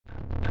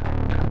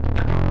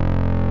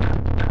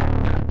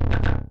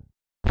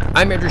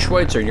I'm Andrew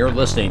Schweitzer, and you're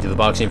listening to the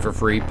Boxing for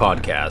Free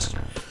podcast.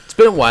 It's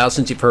been a while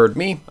since you've heard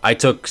me. I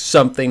took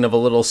something of a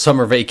little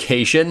summer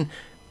vacation.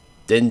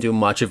 Didn't do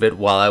much of it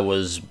while I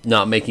was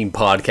not making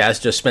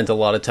podcasts, just spent a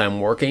lot of time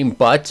working,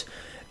 but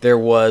there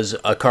was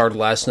a card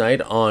last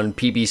night on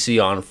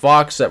PBC on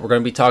Fox that we're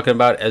going to be talking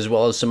about, as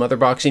well as some other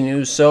boxing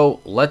news,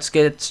 so let's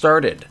get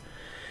started.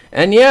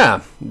 And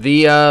yeah,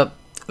 the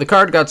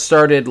card got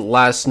started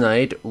last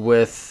night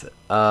with,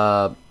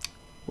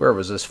 where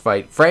was this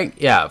fight? Frank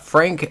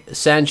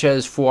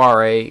Sanchez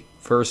Fuare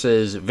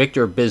versus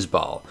Victor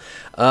Bisbal.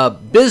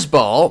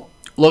 Bisbal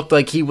looked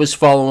like he was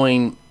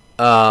following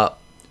the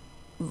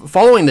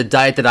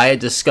diet that I had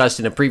discussed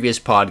in a previous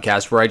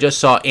podcast, where I just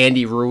saw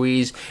Andy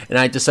Ruiz and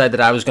I decided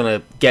that I was going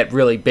to get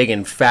really big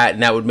and fat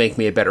and that would make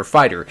me a better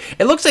fighter.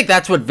 It looks like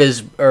that's what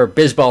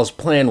Bisbal's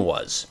plan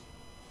was.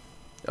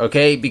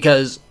 Okay,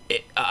 because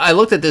I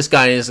looked at this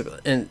guy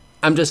and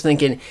I'm just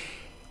thinking,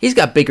 he's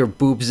got bigger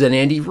boobs than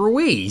Andy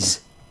Ruiz.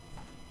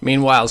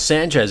 Meanwhile,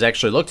 Sanchez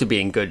actually looked to be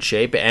in good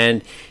shape,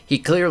 and he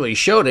clearly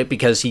showed it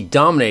because he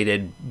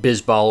dominated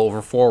Bisbal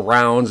over 4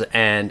 rounds,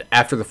 and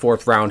after the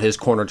 4th round, his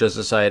corner just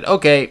decided,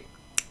 okay,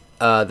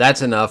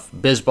 that's enough,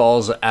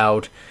 Bisbal's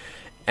out.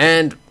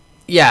 And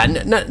yeah,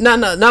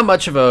 not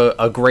much of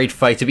a great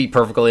fight, to be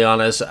perfectly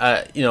honest.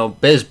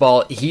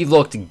 Bisbal, he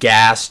looked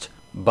gassed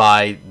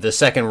by the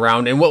 2nd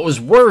round, and what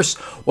was worse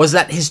was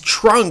that his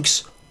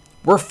trunks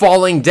were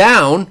falling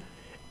down,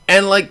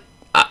 and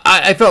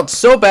I felt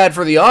so bad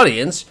for the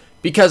audience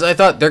because I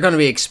thought they're going to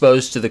be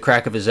exposed to the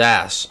crack of his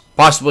ass,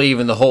 possibly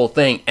even the whole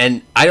thing,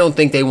 and I don't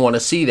think they want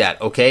to see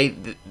that, okay?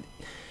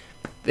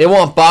 They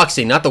want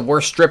boxing, not the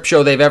worst strip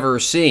show they've ever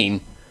seen.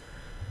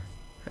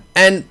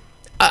 And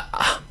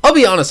I'll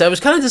be honest, I was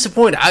kind of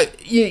disappointed.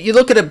 You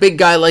look at a big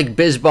guy like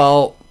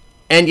Bisbal,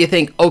 and you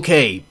think,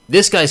 okay,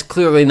 this guy's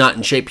clearly not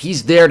in shape.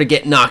 He's there to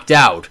get knocked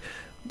out.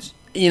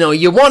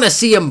 You want to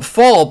see him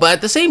fall, but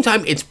at the same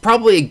time, it's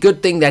probably a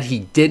good thing that he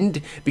didn't,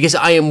 because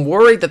I am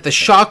worried that the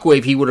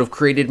shockwave he would have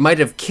created might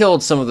have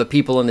killed some of the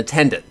people in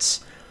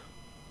attendance.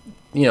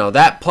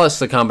 That plus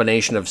the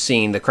combination of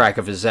seeing the crack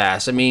of his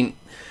ass. I mean,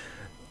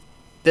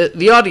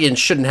 the audience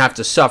shouldn't have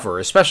to suffer,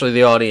 especially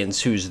the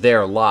audience who's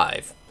there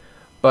live.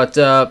 But,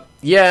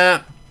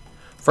 yeah,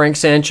 Frank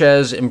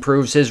Sanchez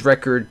improves his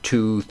record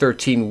to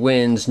 13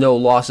 wins, no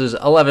losses,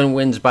 11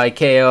 wins by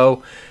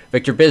KO.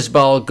 Victor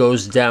Bisbal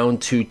goes down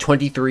to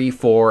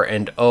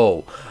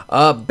 23-4-0.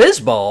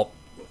 Bisbal,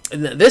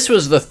 this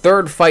was the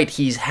 3rd fight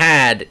he's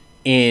had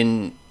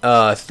in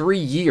 3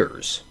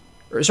 years.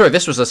 Sorry,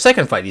 this was the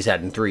 2nd fight he's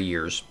had in 3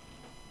 years.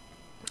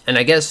 And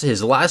I guess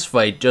his last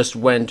fight just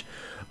went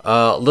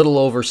a little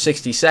over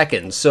 60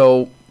 seconds.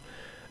 So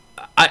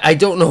I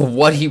don't know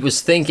what he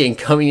was thinking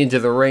coming into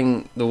the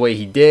ring the way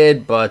he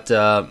did, but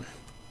I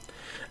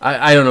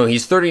don't know.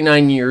 He's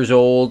 39 years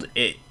old.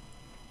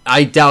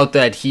 I doubt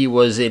that he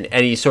was in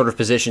any sort of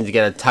position to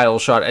get a title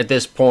shot. At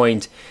this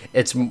point,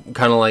 it's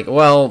kind of like,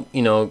 well,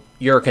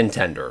 you're a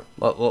contender.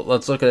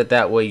 Let's look at it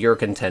that way. You're a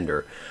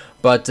contender.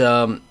 But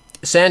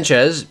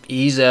Sanchez,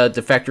 he's a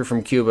defector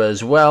from Cuba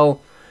as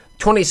well.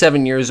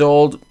 27 years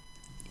old.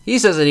 He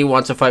says that he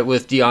wants to fight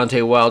with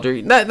Deontay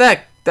Wilder.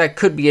 That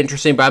could be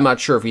interesting, but I'm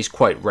not sure if he's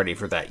quite ready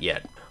for that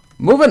yet.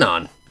 Moving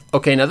on.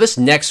 Okay, now this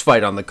next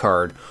fight on the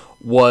card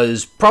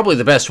was probably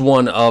the best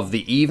one of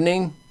the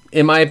evening,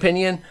 in my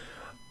opinion.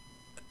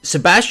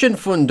 Sebastian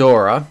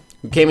Fundora,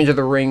 who came into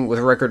the ring with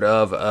a record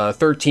of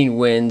 13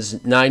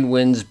 wins, 9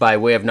 wins by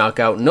way of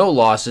knockout, no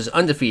losses,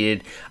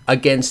 undefeated,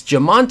 against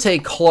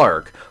Jamonte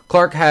Clark.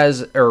 Clark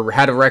had a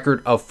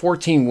record of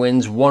 14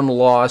 wins, 1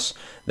 loss.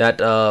 That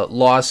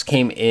loss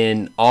came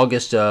in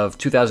August of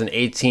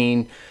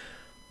 2018.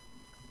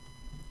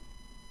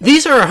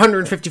 These are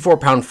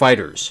 154-pound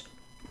fighters,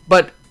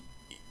 but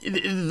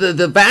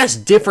the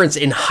vast difference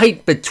in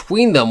height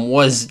between them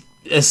was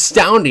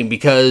astounding,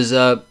 because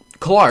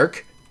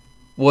Clark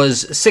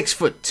was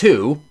 6'2",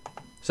 so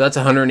that's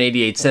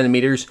 188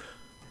 centimeters.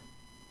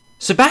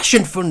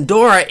 Sebastian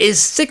Fundora is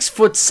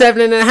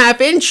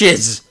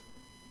 6'7.5".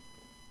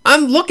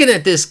 I'm looking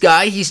at this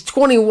guy, he's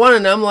 21,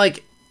 and I'm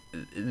like,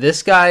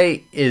 this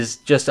guy is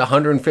just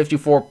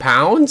 154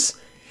 pounds?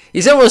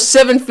 He's almost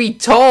 7 feet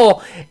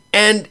tall,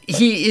 and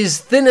he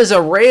is thin as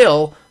a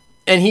rail,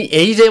 and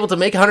he's able to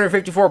make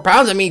 154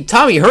 pounds. I mean,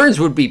 Tommy Hearns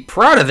would be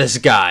proud of this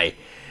guy.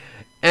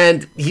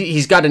 And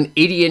he's got an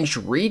 80-inch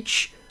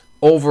reach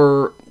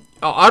over,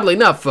 oddly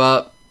enough,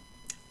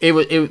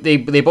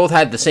 they both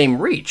had the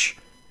same reach.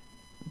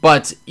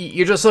 But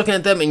you're just looking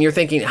at them and you're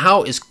thinking,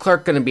 how is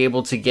Clark going to be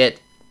able to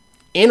get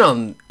in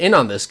on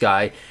this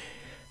guy?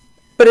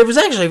 But it was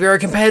actually a very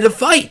competitive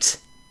fight.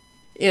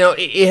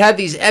 It had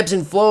these ebbs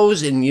and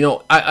flows, and,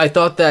 I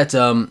thought that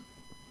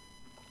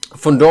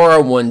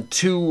Fundora won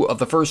 2 of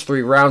the first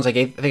 3 rounds. I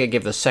think I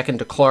gave the 2nd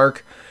to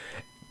Clark.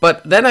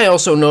 But then I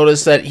also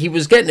noticed that he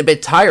was getting a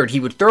bit tired.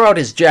 He would throw out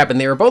his jab, and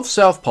they were both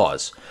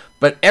southpaws.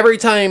 But every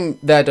time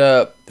that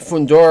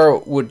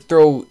Fundora would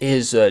throw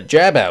his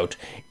jab out,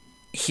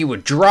 he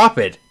would drop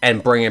it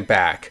and bring it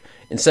back.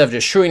 Instead of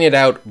just shooting it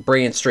out,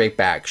 bring it straight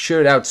back. Shoot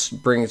it out,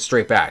 bring it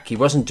straight back. He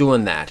wasn't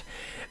doing that.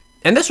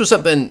 And this was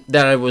something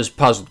that I was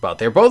puzzled about.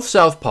 They're both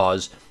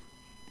southpaws.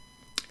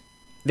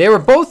 They were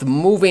both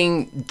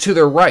moving to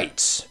their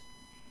rights.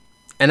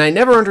 And I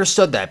never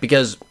understood that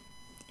because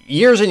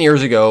years and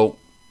years ago,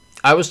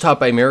 I was taught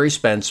by Mary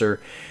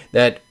Spencer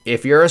that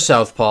if you're a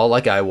southpaw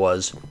like I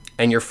was,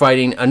 and you're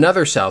fighting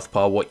another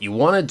southpaw, what you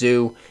want to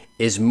do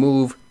is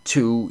move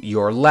to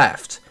your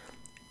left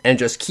and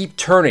just keep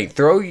turning.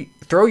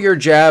 Throw your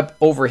jab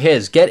over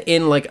his. Get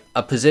in like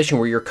a position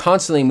where you're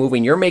constantly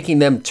moving. You're making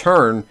them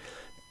turn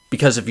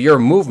because of your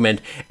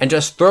movement, and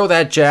just throw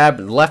that jab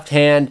left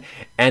hand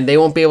and they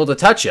won't be able to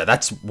touch you.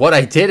 That's what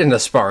I did in a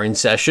sparring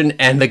session,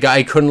 and the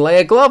guy couldn't lay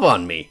a glove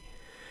on me.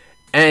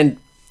 And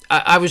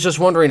I was just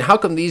wondering, how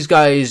come these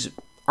guys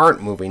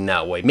aren't moving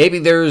that way? Maybe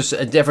there's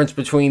a difference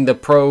between the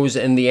pros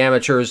and the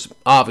amateurs,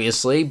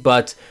 obviously,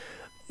 but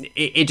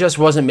it just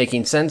wasn't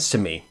making sense to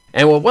me.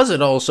 And what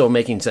wasn't also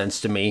making sense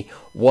to me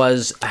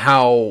was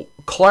how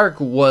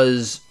Clark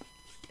was...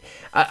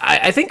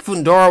 I think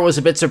Fundora was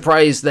a bit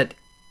surprised that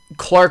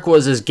Clark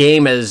was as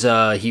game as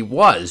he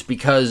was,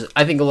 because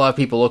I think a lot of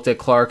people looked at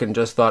Clark and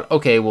just thought,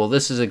 okay, well,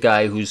 this is a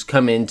guy who's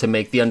come in to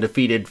make the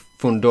undefeated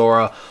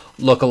Fundora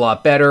look a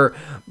lot better,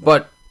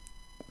 but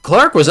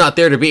Clark was not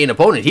there to be an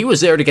opponent. He was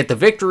there to get the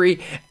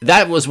victory.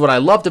 That was what I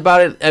loved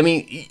about it. I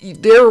mean,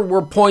 there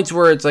were points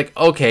where it's like,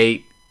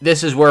 okay,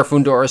 this is where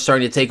Fundora is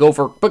starting to take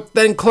over, but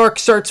then Clark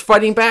starts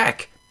fighting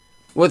back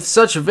with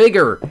such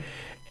vigor,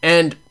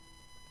 and,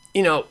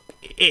 you know,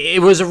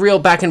 it was a real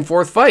back and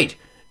forth fight.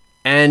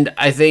 And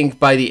I think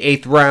by the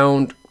 8th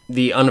round,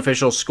 the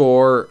unofficial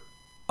score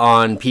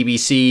on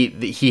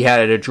PBC, he had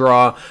it a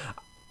draw.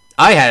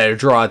 I had it a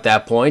draw at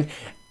that point.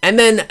 And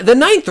then the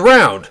 9th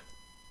round,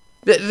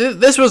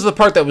 this was the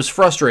part that was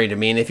frustrating to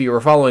me. And if you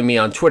were following me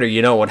on Twitter,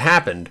 you know what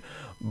happened.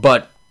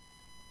 But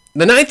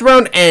the 9th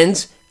round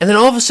ends, and then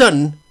all of a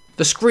sudden,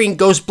 the screen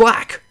goes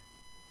black.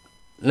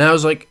 And I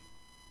was like,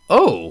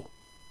 oh,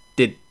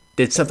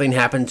 did something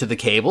happen to the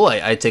cable?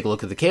 I take a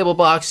look at the cable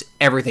box.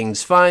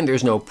 Everything's fine.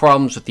 There's no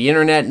problems with the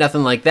internet,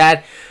 nothing like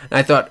that. And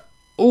I thought,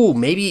 oh,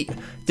 maybe,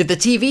 did the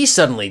TV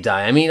suddenly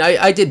die? I mean,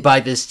 I did buy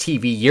this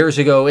TV years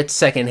ago. It's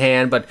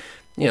secondhand, but,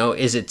 you know,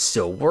 is it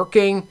still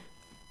working?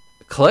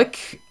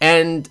 Click,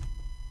 and,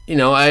 you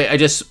know, I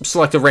just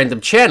select a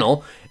random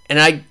channel, and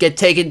I get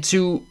taken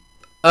to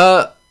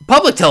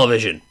public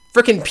television.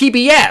 Freaking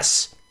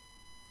PBS.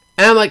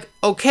 And I'm like,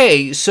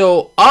 okay,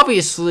 so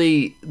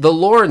obviously the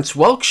Lawrence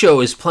Welk Show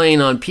is playing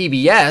on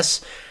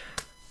PBS.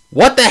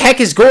 What the heck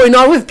is going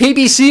on with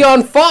PBC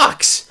on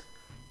Fox?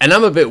 And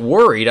I'm a bit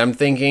worried. I'm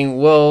thinking,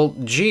 well,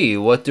 gee,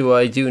 what do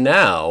I do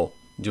now?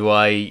 Do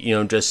I, you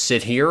know, just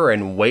sit here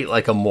and wait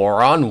like a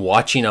moron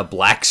watching a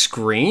black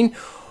screen?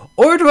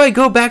 Or do I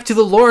go back to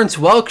the Lawrence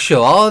Welk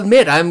Show? I'll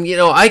admit,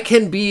 I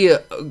can be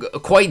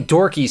quite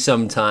dorky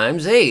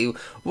sometimes. Hey,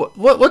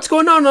 what's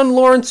going on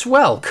Lawrence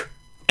Welk?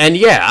 And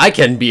yeah, I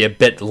can be a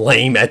bit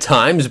lame at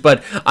times,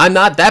 but I'm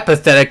not that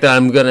pathetic that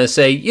I'm going to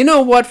say, you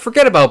know what,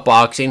 forget about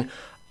boxing.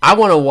 I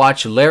want to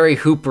watch Larry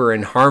Hooper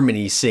and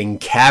Harmony sing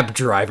Cab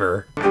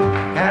Driver.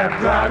 Cab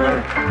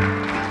driver,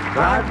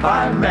 drive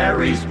by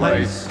Mary's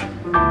place.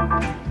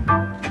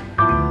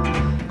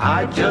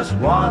 I just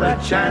want a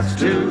chance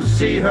to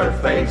see her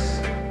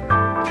face.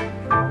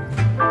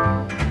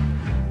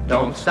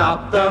 Don't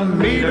stop the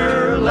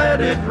meter, let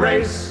it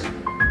race.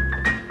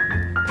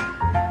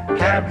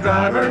 Cab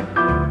driver,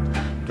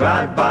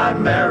 drive by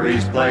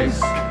Mary's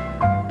place.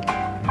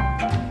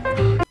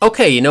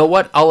 Okay, you know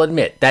what? I'll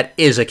admit, that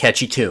is a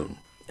catchy tune.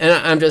 And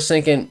I'm just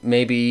thinking,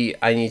 maybe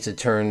I need to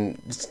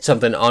turn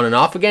something on and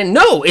off again.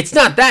 No, it's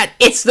not that.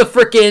 It's the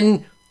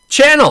frickin'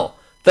 channel.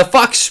 The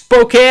Fox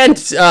Spokane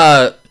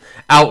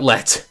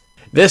outlet.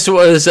 This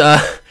was,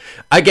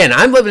 again,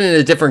 I'm living in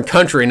a different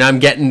country and I'm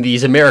getting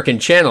these American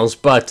channels,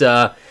 but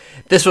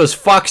this was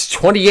Fox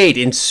 28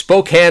 in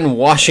Spokane,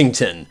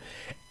 Washington.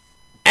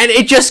 And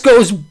it just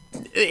goes,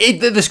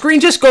 the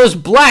screen just goes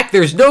black.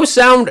 There's no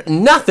sound,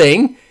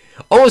 nothing.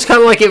 Almost kind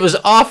of like it was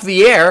off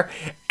the air.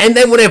 And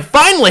then when it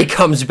finally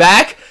comes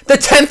back, the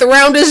 10th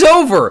round is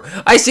over.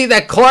 I see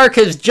that Clark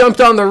has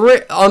jumped on the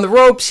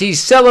ropes.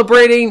 He's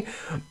celebrating.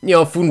 You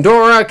know,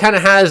 Fundora kind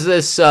of has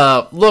this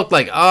look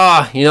like,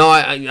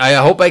 I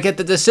hope I get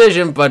the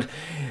decision. But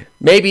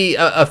maybe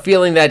a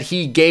feeling that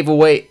he gave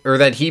away, or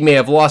that he may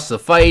have lost the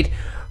fight.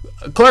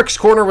 Clark's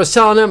corner was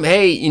telling him,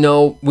 hey, you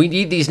know, we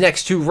need these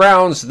next 2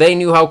 rounds. They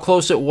knew how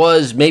close it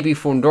was. Maybe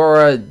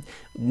Fundora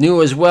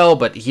knew as well,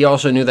 but he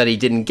also knew that he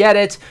didn't get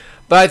it.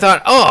 But I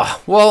thought,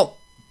 oh, well,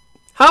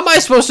 how am I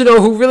supposed to know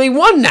who really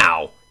won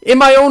now? In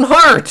my own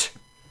heart.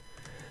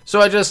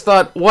 So I just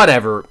thought,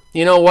 whatever.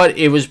 You know what?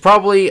 It was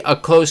probably a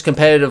close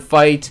competitive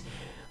fight.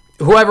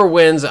 Whoever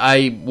wins,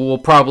 I will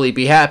probably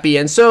be happy,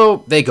 and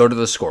so they go to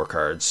the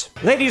scorecards.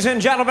 Ladies and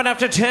gentlemen,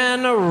 after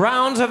 10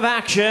 rounds of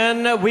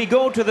action, we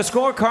go to the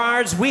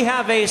scorecards. We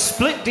have a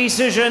split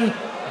decision.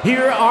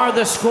 Here are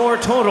the score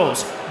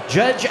totals.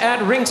 Judge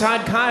at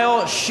ringside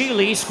Kyle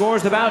Sheely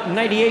scores about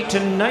 98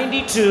 to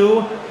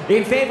 92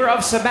 in favor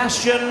of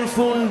Sebastian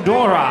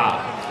Fundora.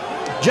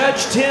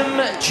 Judge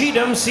Tim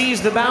Cheatham sees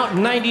the bout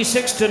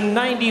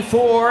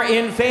 96-94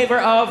 in favor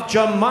of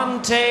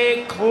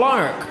Jamonte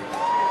Clark.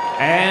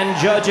 And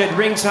judge at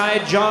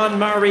ringside, John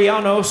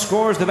Mariano,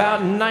 scores the bout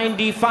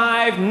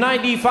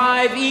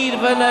 95-95,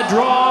 even a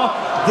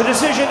draw. The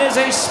decision is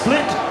a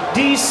split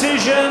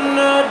decision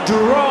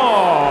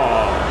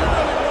draw.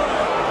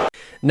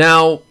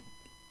 Now,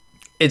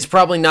 it's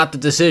probably not the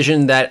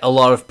decision that a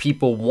lot of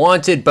people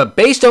wanted, but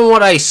based on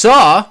what I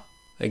saw,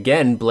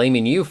 again,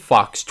 blaming you,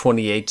 Fox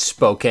 28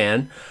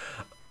 Spokane,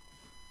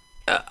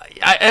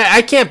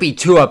 I can't be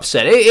too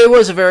upset. It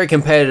was a very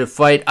competitive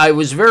fight. I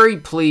was very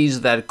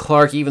pleased that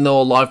Clark, even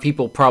though a lot of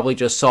people probably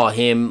just saw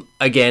him,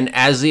 again,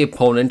 as the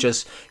opponent,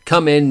 just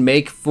come in,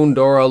 make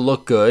Fundora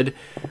look good,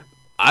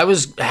 I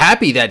was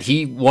happy that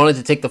he wanted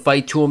to take the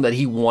fight to him, that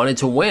he wanted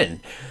to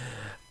win.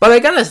 But I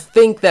gotta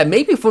think that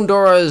maybe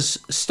Fundora's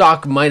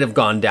stock might have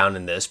gone down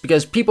in this,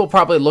 because people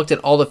probably looked at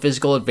all the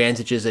physical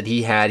advantages that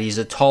he had. He's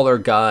a taller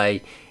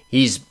guy.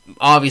 He's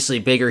obviously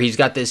bigger. He's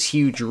got this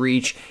huge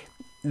reach,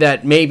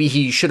 that maybe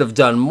he should have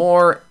done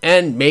more,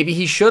 and maybe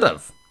he should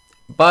have.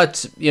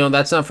 But,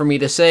 that's not for me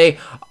to say.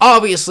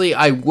 Obviously,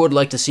 I would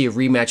like to see a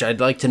rematch.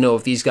 I'd like to know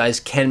if these guys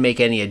can make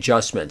any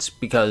adjustments,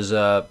 because,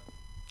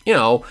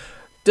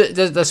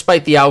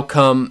 despite the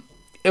outcome,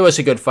 it was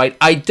a good fight.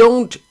 I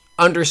don't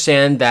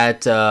understand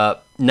that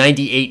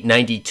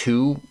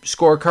 98-92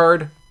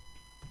 scorecard.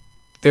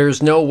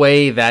 There's no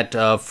way that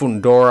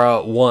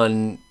Fundora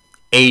won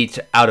 8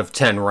 out of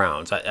 10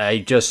 rounds.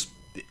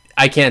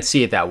 I can't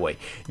see it that way.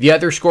 The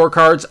other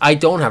scorecards, I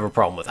don't have a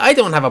problem with. I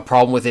don't have a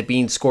problem with it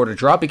being scored a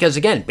draw because,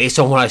 again, based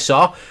on what I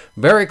saw,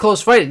 very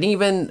close fight. And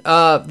even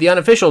the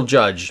unofficial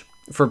judge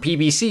for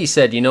PBC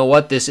said, you know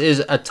what, this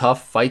is a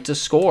tough fight to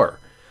score.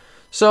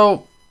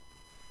 So,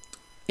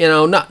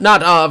 not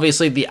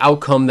obviously the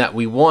outcome that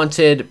we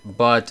wanted,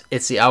 but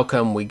it's the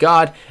outcome we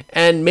got.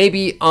 And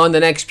maybe on the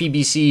next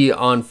PBC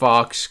on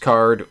Fox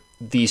card,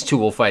 these two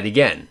will fight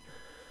again.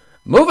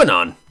 Moving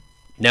on.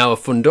 Now,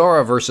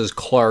 Fundora versus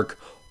Clark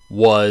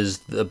was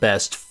the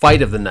best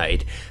fight of the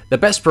night. The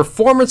best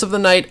performance of the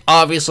night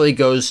obviously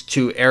goes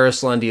to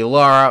Erislandy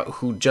Lara,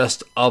 who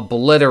just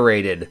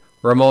obliterated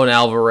Ramon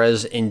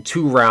Alvarez in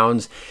 2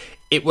 rounds.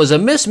 It was a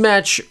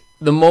mismatch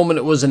the moment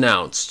it was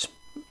announced.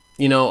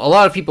 A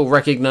lot of people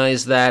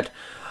recognize that.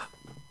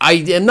 I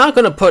am not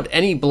going to put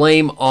any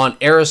blame on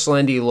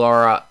Erislandy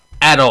Lara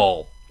at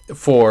all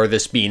for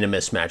this being a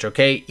mismatch,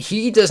 okay?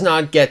 He does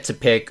not get to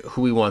pick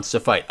who he wants to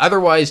fight.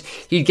 Otherwise,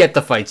 he'd get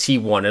the fights he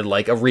wanted,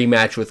 like a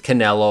rematch with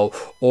Canelo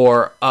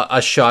or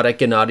a shot at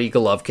Gennady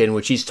Golovkin,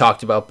 which he's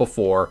talked about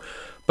before.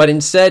 But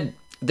instead,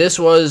 this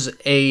was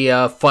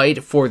a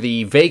fight for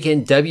the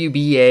vacant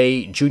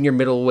WBA junior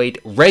middleweight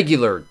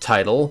regular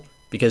title,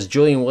 because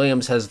Julian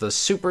Williams has the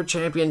super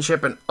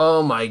championship, and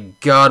oh my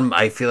god,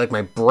 I feel like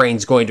my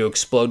brain's going to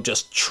explode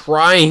just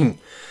trying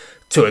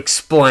to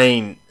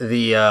explain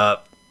the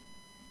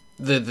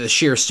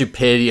sheer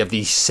stupidity of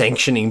these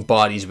sanctioning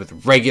bodies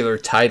with regular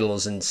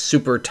titles and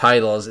super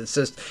titles. It's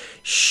just,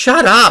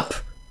 shut up!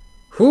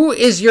 Who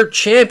is your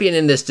champion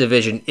in this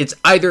division? It's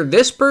either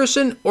this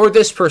person or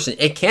this person.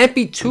 It can't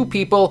be 2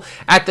 people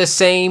at the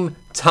same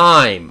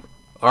time.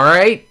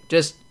 Alright?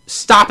 Just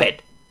stop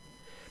it.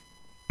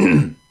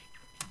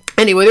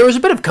 Anyway, there was a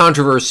bit of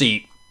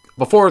controversy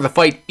before the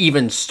fight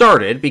even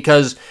started,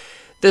 because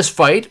this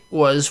fight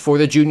was for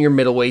the junior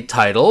middleweight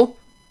title.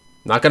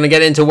 Not going to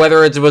get into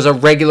whether it was a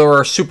regular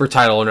or super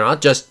title or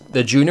not, just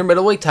the junior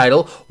middleweight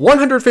title,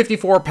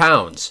 154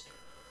 pounds.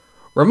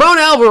 Ramon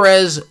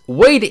Alvarez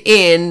weighed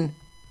in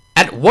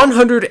at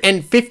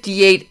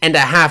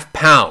 158.5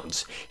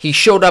 pounds. He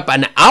showed up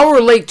an hour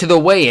late to the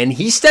weigh-in.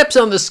 He steps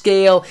on the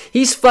scale,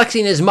 he's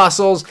flexing his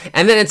muscles,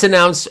 and then it's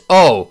announced,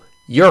 oh,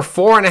 you're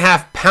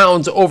 4.5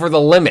 pounds over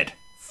the limit,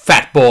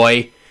 fat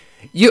boy.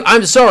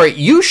 I'm sorry,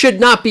 you should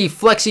not be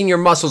flexing your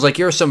muscles like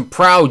you're some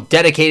proud,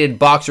 dedicated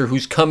boxer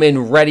who's come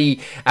in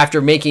ready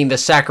after making the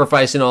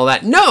sacrifice and all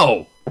that.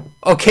 No!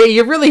 Okay,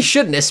 you really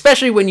shouldn't,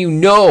 especially when you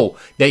know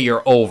that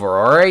you're over,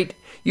 alright?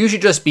 You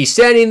should just be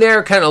standing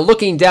there, kind of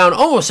looking down,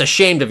 almost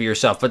ashamed of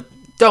yourself, but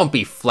don't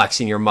be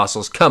flexing your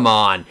muscles. Come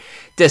on.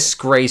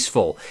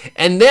 Disgraceful.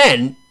 And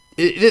then,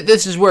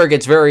 this is where it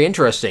gets very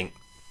interesting.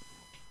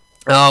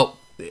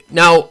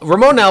 Now,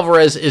 Ramon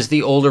Alvarez is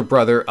the older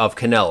brother of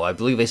Canelo. I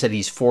believe they said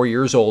he's 4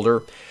 years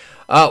older.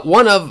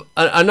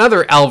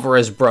 Another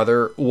Alvarez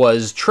brother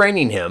was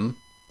training him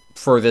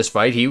for this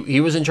fight.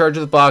 He was in charge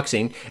of the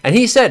boxing, and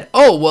he said,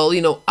 oh, well,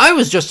 I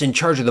was just in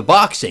charge of the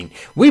boxing.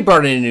 We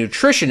brought in a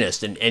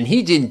nutritionist, and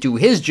he didn't do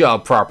his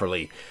job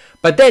properly.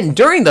 But then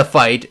during the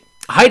fight,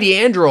 Heidi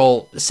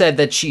Androl said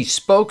that she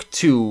spoke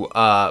to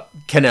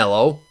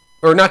Canelo,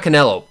 or not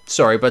Canelo,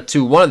 sorry, but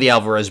to one of the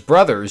Alvarez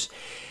brothers,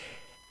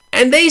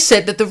 and they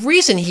said that the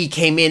reason he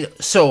came in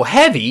so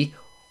heavy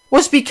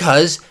was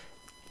because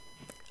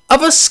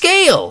of a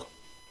scale.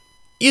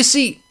 You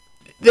see,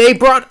 they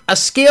brought a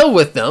scale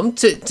with them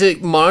to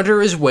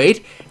monitor his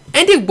weight,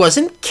 and it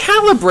wasn't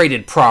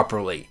calibrated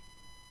properly.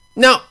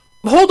 Now,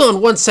 hold on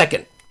 1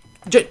 second.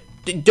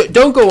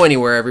 Don't go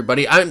anywhere,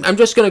 everybody. I'm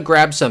just going to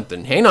grab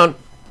something. Hang on.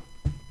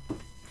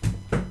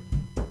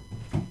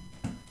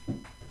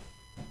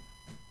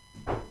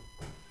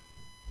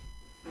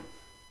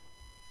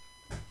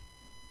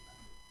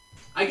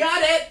 I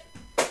got it!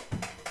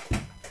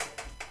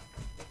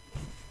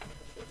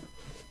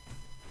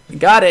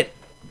 Got it.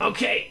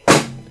 Okay.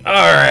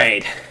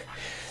 Alright.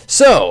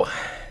 So,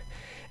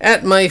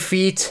 at my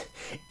feet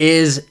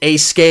is a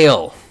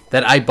scale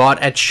that I bought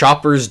at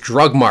Shoppers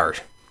Drug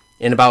Mart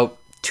in about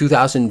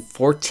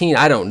 2014,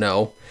 I don't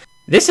know.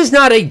 This is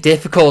not a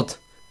difficult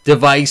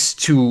device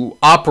to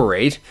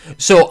operate,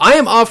 so I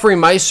am offering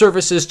my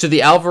services to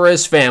the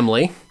Alvarez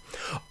family,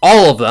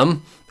 all of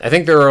them. I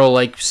think there are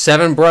like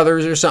 7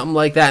 brothers or something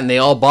like that, and they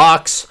all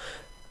box.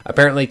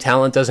 Apparently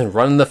talent doesn't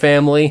run in the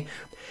family.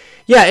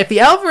 Yeah, if the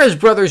Alvarez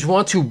brothers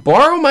want to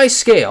borrow my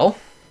scale,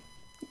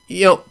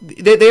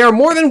 they are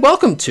more than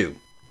welcome to.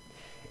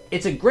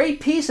 It's a great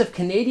piece of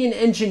Canadian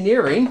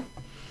engineering.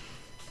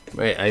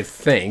 I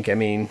think. I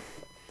mean,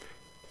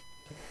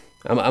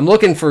 I'm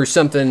looking for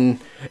something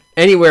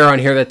anywhere on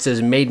here that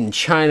says made in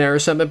China or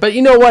something. But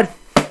you know what?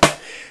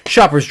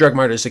 Shoppers Drug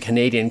Mart is a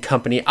Canadian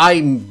company.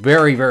 I'm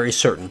very, very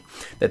certain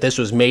that this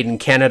was made in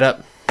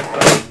Canada.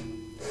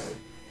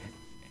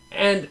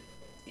 And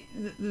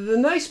the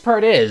nice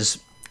part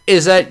is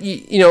that,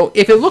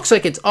 if it looks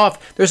like it's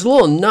off, there's a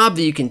little knob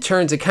that you can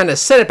turn to kind of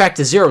set it back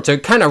to 0, to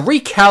kind of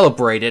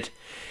recalibrate it.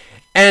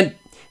 And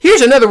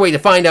here's another way to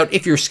find out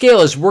if your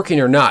scale is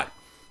working or not.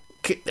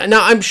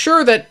 Now, I'm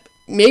sure that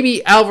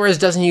maybe Alvarez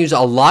doesn't use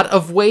a lot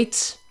of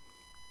weights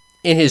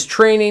in his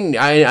training.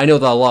 I know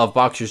that a lot of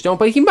boxers don't,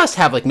 but he must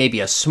have like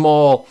maybe a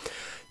small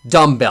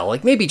dumbbell,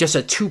 like maybe just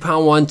a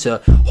 2-pound one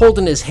to hold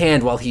in his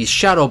hand while he's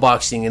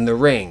shadowboxing in the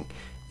ring.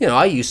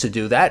 I used to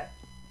do that.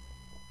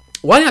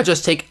 Why not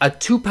just take a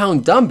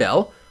 2-pound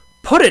dumbbell,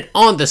 put it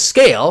on the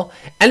scale,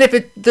 and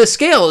if the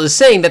scale is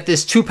saying that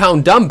this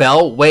 2-pound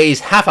dumbbell weighs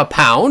half a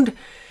pound,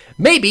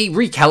 maybe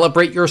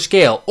recalibrate your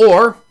scale.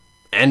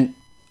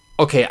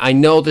 Okay, I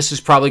know this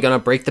is probably going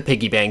to break the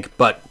piggy bank,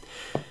 but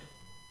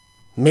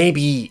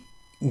maybe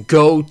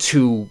go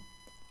to,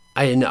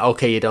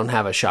 you don't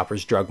have a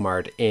Shoppers Drug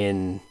Mart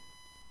in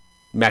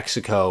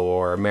Mexico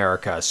or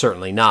America,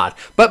 certainly not,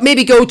 but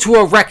maybe go to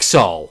a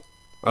Rexall.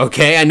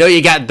 Okay, I know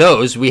you got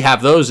those. We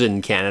have those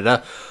in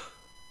Canada.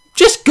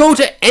 Just go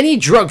to any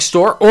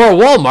drugstore or a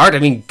Walmart. I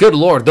mean, good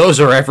Lord, those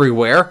are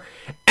everywhere.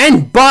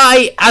 And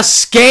buy a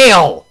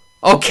scale,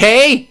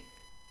 okay?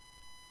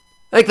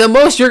 Like, the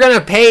most you're going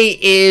to pay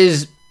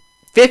is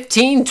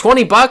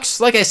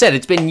 $15-20. Like I said,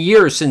 it's been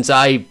years since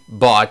I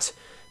bought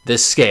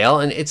this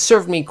scale, and it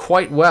served me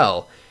quite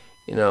well.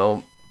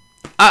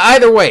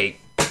 Either way,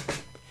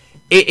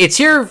 it's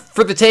here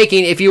for the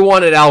taking if you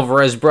want it,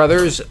 Alvarez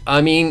brothers.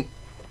 I mean,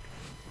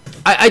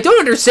 I don't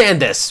understand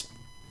this.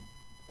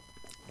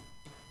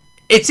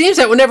 It seems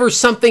that whenever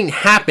something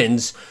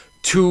happens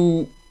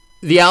to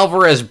the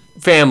Alvarez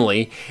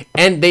family,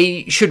 and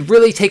they should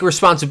really take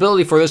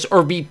responsibility for this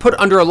or be put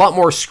under a lot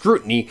more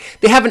scrutiny,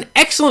 they have an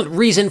excellent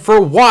reason for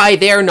why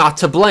they are not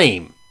to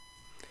blame.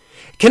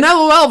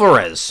 Canelo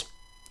Alvarez,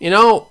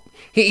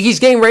 he's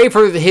getting ready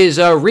for his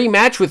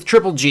rematch with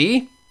Triple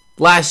G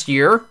last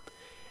year,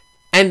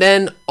 and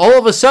then all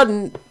of a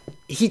sudden,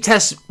 he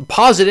tests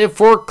positive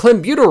for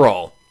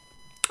clenbuterol,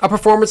 a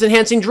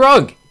performance-enhancing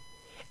drug.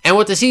 And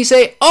what does he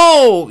say?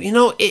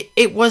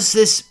 It was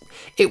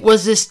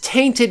this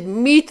tainted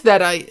meat that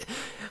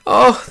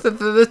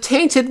the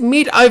tainted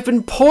meat, I've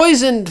been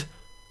poisoned.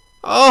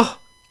 My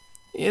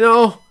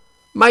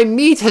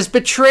meat has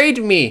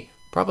betrayed me.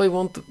 Probably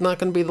not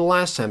going to be the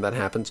last time that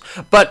happens.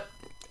 But,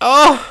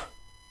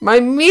 my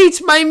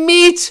meat.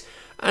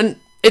 And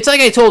it's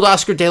like I told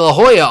Oscar De La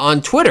Hoya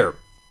on Twitter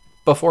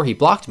before he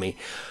blocked me.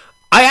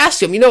 I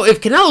asked him, if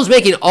Canelo's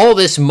making all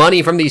this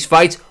money from these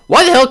fights,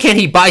 why the hell can't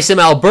he buy some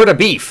Alberta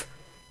beef?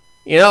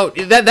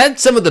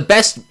 That's some of the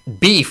best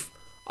beef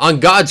on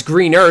God's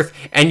green earth,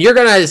 and you're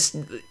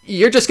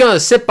just gonna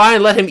sit by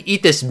and let him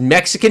eat this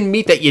Mexican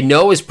meat that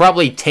is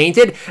probably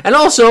tainted? And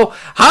also,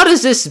 how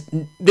does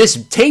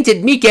this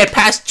tainted meat get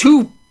past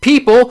 2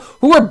 people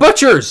who are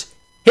butchers?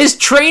 His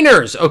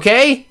trainers,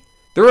 okay?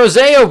 The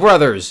Roseo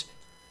brothers.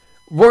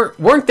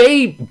 Weren't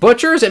they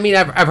butchers? I mean,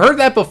 I've heard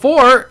that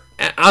before.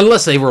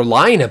 Unless they were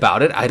lying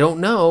about it, I don't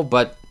know,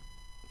 but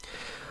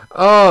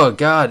oh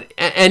God!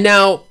 And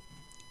now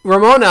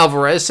Ramon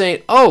Alvarez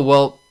saying,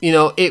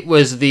 it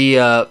was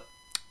the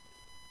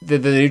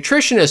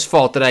nutritionist's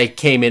fault that I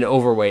came in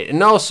overweight,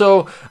 and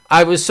also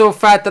I was so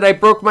fat that I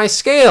broke my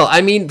scale. I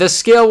mean, the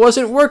scale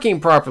wasn't working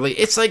properly.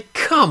 It's like,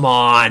 come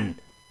on!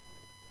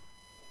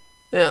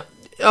 Yeah,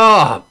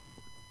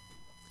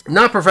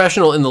 not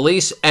professional in the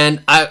least.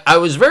 And I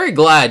was very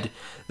glad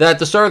that at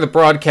the start of the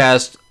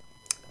broadcast,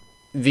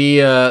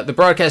 the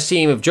broadcast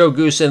team of Joe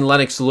Goosen,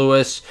 Lennox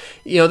Lewis,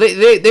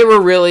 they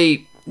were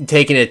really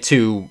taking it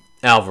to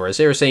Alvarez.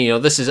 They were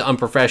saying, this is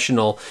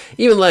unprofessional.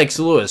 Even Lennox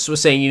Lewis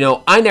was saying,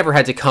 I never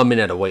had to come in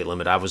at a weight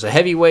limit. I was a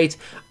heavyweight.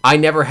 I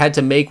never had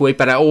to make weight,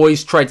 but I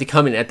always tried to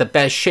come in at the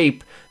best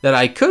shape that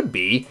I could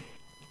be.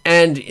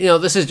 And,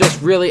 this is just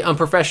really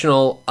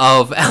unprofessional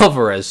of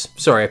Alvarez.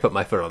 Sorry, I put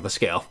my foot on the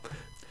scale.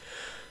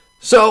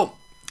 So,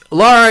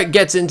 Lara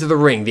gets into the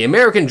ring. The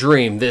American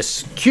Dream,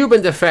 this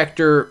Cuban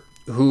defector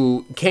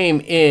who came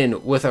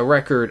in with a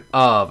record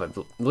of, I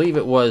believe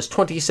it was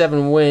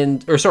 25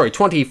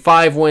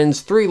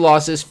 wins, 3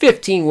 losses,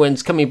 15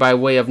 wins coming by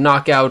way of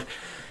knockout.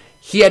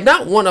 He had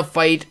not won a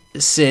fight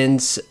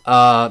since,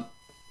 I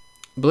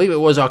believe it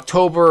was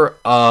October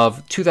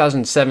of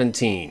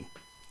 2017.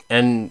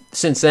 And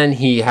since then,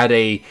 he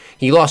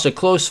lost a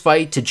close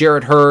fight to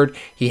Jarrett Hurd.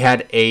 He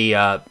had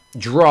a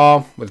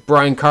draw with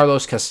Brian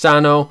Carlos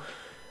Castano.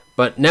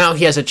 But now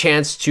he has a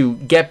chance to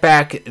get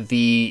back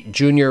the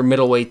junior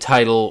middleweight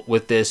title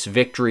with this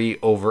victory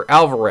over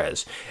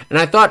Alvarez. And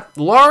I thought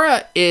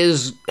Lara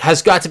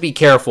has got to be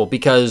careful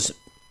because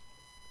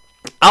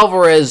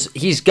Alvarez,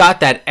 he's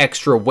got that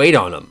extra weight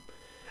on him.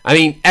 I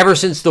mean, ever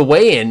since the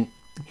weigh-in,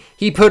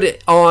 he put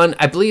it on,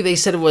 I believe they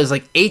said it was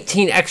like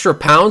 18 extra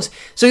pounds.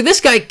 So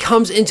this guy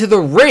comes into the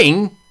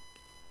ring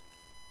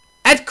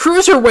at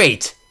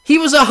cruiserweight. He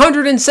was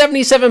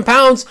 177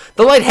 pounds.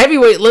 The light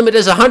heavyweight limit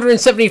is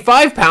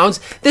 175 pounds.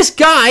 This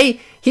guy,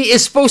 he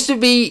is supposed to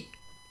be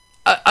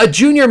a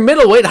junior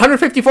middleweight,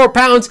 154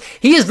 pounds.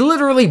 He is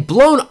literally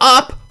blown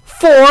up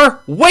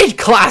 4 weight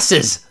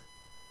classes.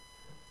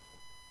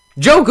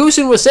 Joe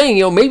Goossen was saying,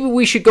 maybe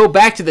we should go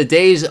back to the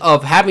days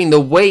of having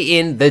the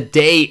weigh-in the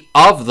day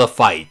of the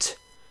fight.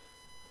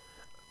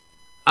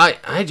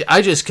 I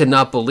just could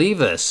not believe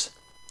this.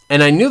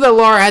 And I knew that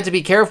Lara had to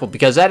be careful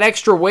because that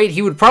extra weight,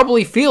 he would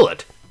probably feel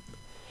it.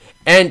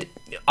 And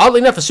oddly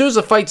enough, as soon as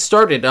the fight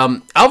started,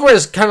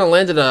 Alvarez kind of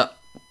landed a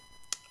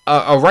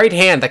right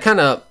hand that kind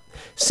of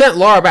sent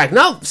Lara back.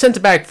 Not sent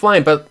it back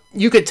flying, but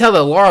you could tell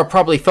that Lara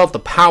probably felt the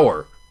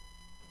power,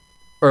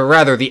 or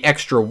rather the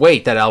extra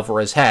weight that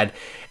Alvarez had.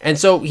 And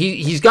so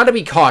he's got to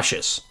be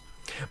cautious.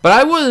 But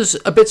I was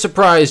a bit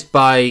surprised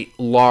by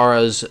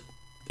Lara's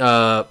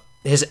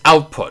his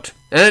output.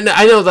 And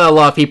I know that a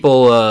lot of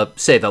people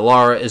say that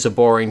Lara is a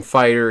boring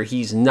fighter.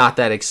 He's not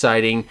that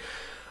exciting.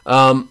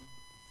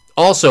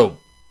 Also,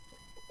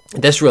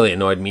 this really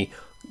annoyed me.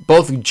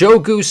 Both Joe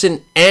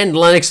Goossen and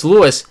Lennox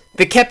Lewis,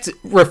 they kept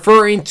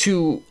referring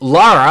to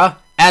Lara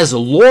as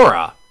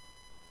Laura.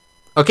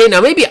 Okay, now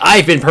maybe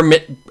I've been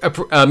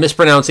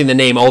mispronouncing the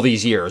name all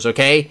these years,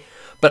 okay?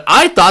 But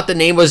I thought the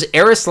name was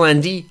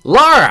Arislandi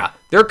Lara.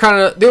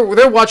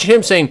 They're watching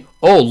him saying,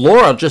 "Oh,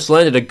 Lara just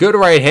landed a good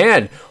right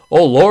hand.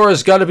 Oh,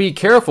 Laura's got to be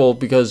careful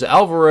because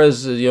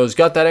Alvarez, has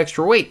got that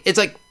extra weight." It's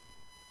like,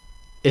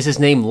 is his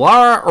name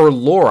Lara or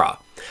Laura?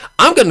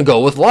 I'm going to go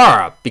with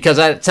Lara because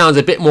that sounds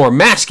a bit more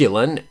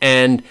masculine,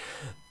 and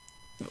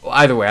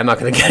either way, I'm not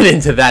going to get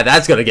into that.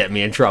 That's going to get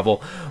me in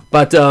trouble.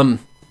 But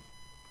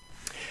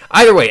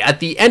either way, at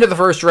the end of the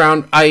first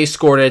round, I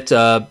scored it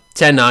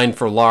 10-9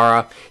 for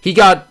Lara. He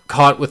got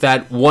caught with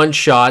that one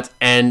shot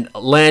and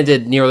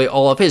landed nearly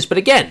all of his. But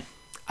again,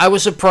 I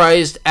was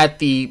surprised at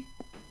the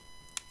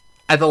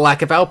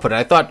lack of output.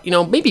 I thought,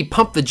 maybe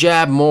pump the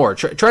jab more.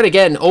 Try to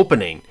get an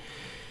opening.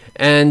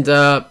 And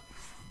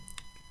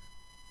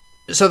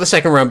so the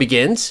second round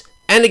begins.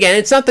 And again,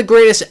 it's not the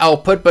greatest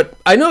output, but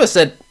I noticed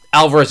that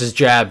Alvarez's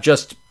jab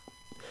just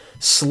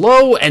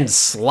slow and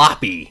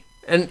sloppy.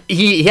 And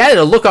he had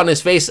a look on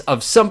his face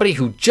of somebody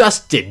who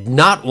just did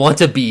not want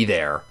to be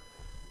there.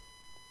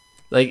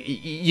 Like,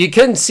 you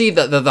couldn't see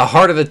the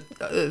heart of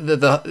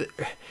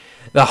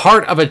the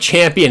heart of a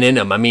champion in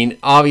him. I mean,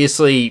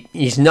 obviously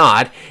he's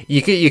not.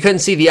 You couldn't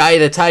see the eye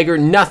of the tiger,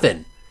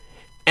 nothing.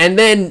 And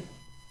then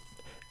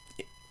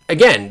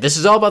again, this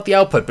is all about the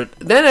output, but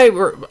then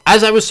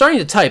as I was starting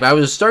to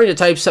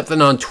type something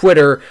on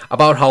Twitter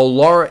about how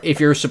Lara, if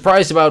you're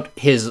surprised about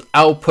his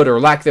output or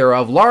lack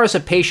thereof, Lara's a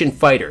patient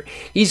fighter.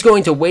 He's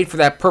going to wait for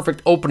that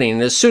perfect opening,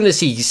 and as soon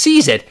as he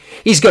sees it,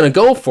 he's going to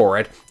go for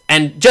it.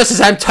 And just as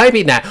I'm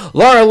typing that,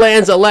 Lara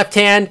lands a left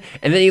hand,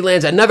 and then he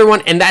lands another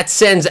one, and that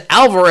sends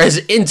Alvarez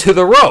into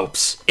the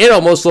ropes. It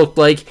almost looked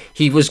like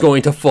he was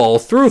going to fall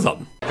through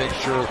them. Make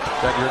sure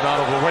that you're not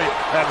overweight.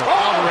 And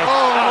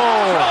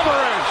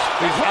Alvarez,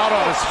 he's out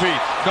on his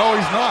feet. No,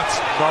 he's not.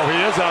 No, he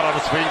is out on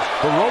his feet.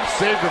 The rope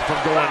saved him from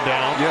going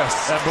down.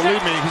 Yes. And believe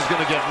me, he's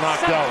going to get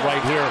knocked out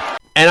right here.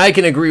 And I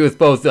can agree with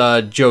both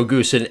Joe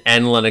Goossen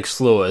and Lennox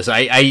Lewis.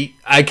 I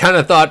kind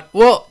of thought,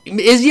 well,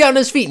 is he on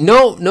his feet?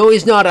 No,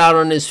 he's not out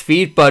on his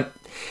feet, but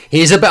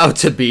he's about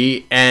to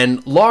be.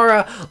 And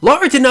Lara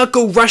did not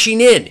go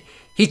rushing in.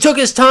 He took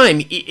his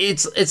time.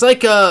 It's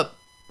like a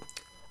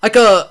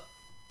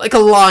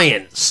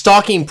lion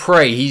stalking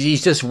prey.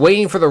 He's just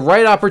waiting for the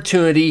right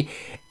opportunity.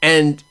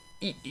 And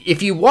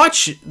if you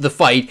watch the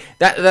fight,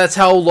 that's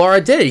how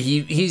Lara did it.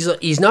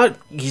 He's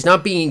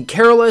not being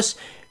careless.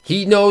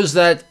 He knows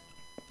that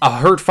a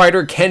hurt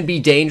fighter can be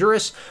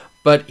dangerous,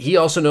 but he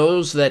also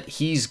knows that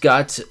he's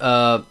got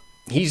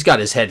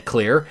his head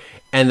clear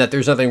and that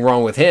there's nothing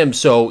wrong with him,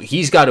 so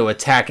he's got to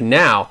attack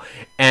now,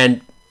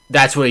 and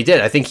that's what he did.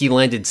 I think he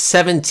landed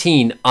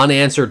 17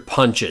 unanswered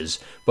punches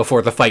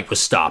before the fight was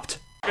stopped.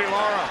 Hey,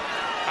 Lara,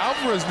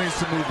 Alvarez needs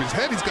to move his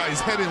head. He's got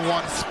his head in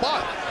one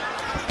spot.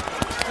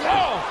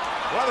 Whoa!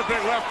 What a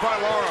big left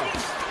by Lara.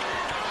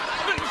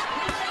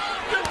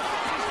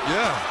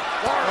 Yeah.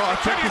 I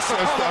think this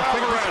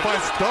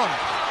fight's done.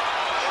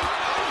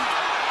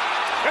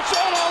 It's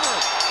all over.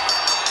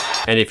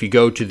 And if you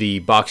go to the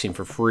Boxing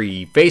for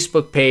Free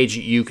Facebook page,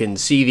 you can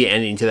see the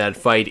ending to that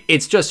fight.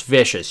 It's just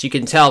vicious. You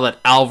can tell that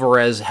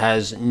Alvarez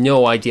has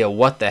no idea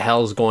what the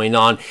hell's going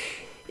on.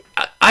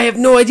 I have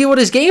no idea what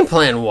his game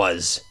plan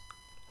was.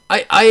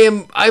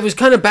 I was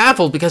kind of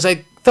baffled because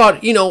I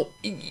thought,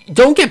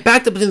 don't get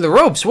backed up into the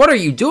ropes. What are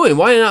you doing?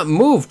 Why not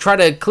move? Try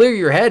to clear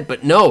your head.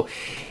 But no,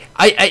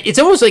 it's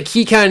almost like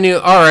he kind of knew,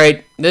 all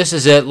right, this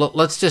is it.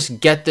 Let's just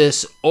get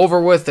this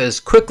over with as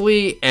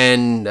quickly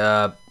and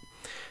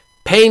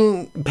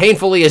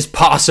painfully as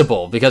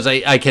possible, because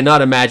I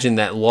cannot imagine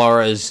that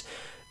Lara's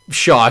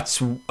shots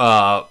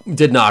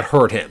did not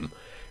hurt him.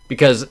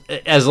 Because,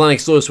 as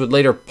Lennox Lewis would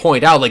later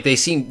point out, they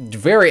seemed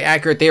very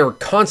accurate. They were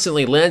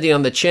constantly landing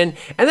on the chin.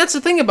 And that's the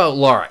thing about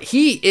Lara.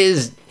 He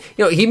is,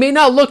 he may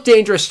not look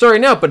dangerous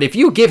starting out, but if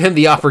you give him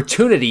the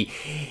opportunity,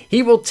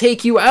 he will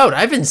take you out.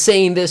 I've been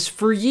saying this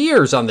for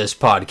years on this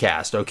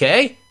podcast,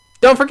 okay?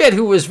 Don't forget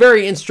who was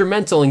very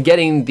instrumental in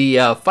getting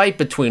the fight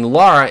between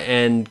Lara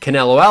and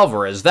Canelo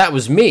Alvarez. That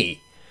was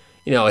me.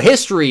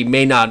 History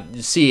may not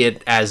see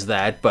it as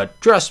that, but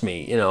trust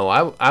me,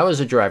 I was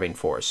a driving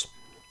force.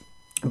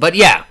 But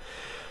yeah,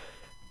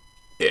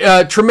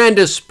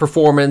 tremendous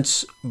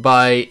performance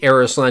by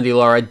Erislandy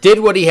Lara. Did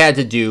what he had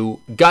to do.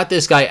 Got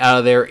this guy out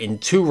of there in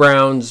 2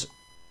 rounds.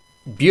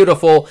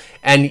 Beautiful.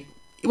 And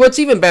what's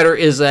even better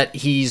is that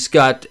he's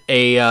got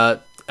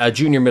a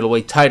junior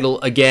middleweight title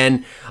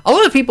again. A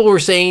lot of people were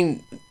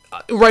saying,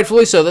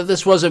 rightfully so, that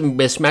this was a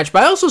mismatch.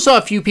 But I also saw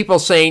a few people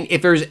saying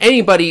if there's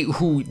anybody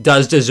who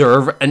does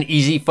deserve an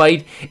easy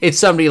fight, it's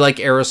somebody like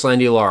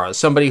Erislandy Lara.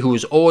 Somebody who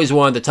has always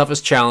wanted the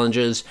toughest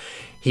challenges.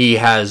 He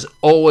has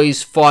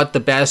always fought the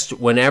best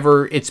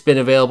whenever it's been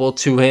available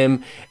to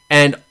him,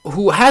 and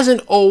who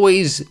hasn't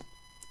always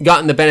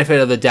gotten the benefit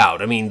of the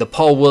doubt. I mean, the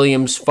Paul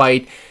Williams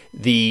fight,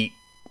 that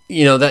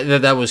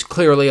was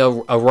clearly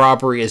a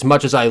robbery. As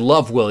much as I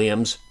love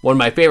Williams, one of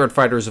my favorite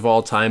fighters of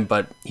all time,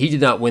 but he did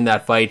not win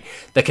that fight.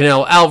 The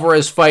Canelo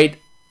Alvarez fight,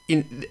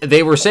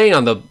 they were saying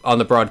on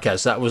the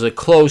broadcast that was a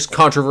close,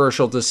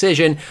 controversial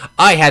decision.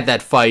 I had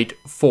that fight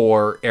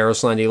for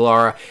Erislandy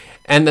Lara,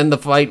 and then the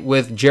fight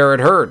with Jarrett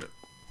Hurd.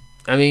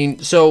 I mean,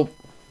 so,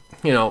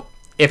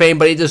 if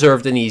anybody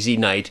deserved an easy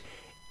night,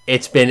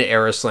 it's been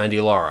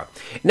Erislandy Lara.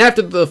 And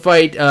after the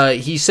fight,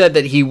 he said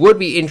that he would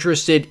be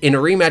interested in a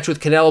rematch with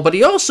Canelo, but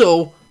he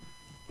also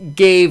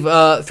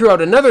threw out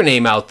another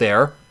name out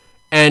there,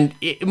 and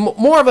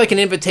more of like an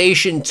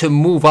invitation to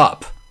move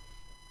up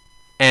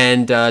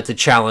and to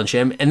challenge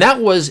him, and that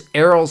was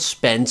Errol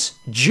Spence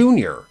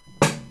Jr.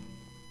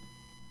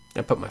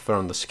 I put my foot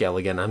on the scale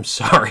again. I'm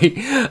sorry.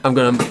 I'm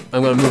gonna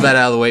move that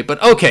out of the way.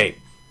 But okay.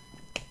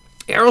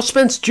 Errol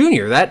Spence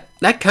Jr.,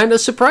 that kind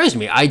of surprised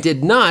me. I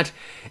did not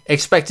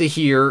expect to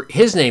hear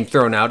his name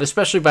thrown out,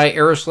 especially by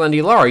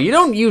Erislandy Lara. You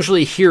don't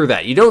usually hear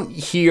that. You don't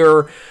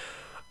hear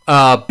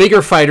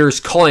bigger fighters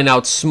calling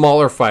out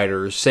smaller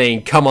fighters,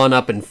 saying, come on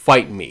up and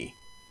fight me.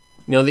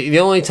 The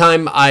only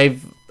time I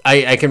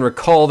can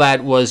recall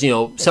that was,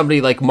 somebody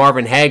like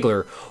Marvin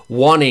Hagler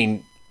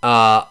wanting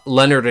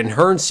Leonard and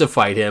Hearns to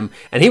fight him,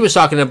 and he was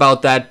talking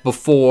about that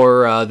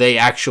before they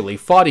actually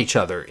fought each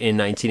other in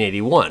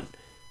 1981.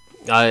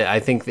 I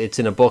think it's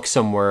in a book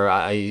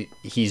somewhere.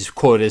 He's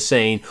quoted as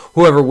saying,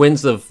 whoever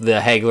wins the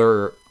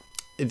Leonard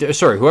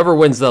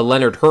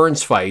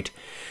Hearns fight,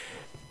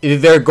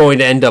 they're going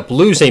to end up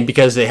losing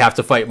because they have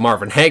to fight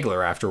Marvin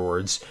Hagler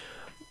afterwards.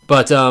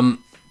 But I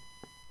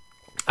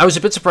was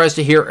a bit surprised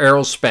to hear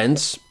Errol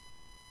Spence,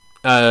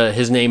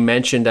 his name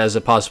mentioned as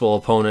a possible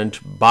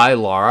opponent by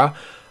Lara.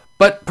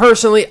 But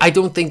personally, I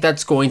don't think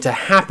that's going to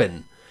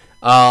happen.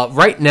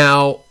 Right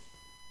now,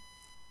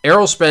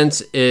 Errol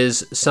Spence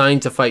is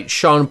signed to fight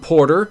Sean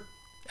Porter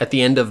at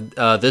the end of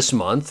this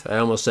month. I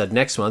almost said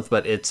next month,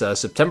 but it's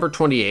September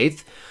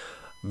 28th.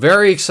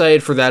 Very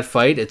excited for that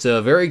fight. It's a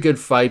very good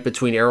fight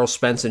between Errol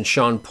Spence and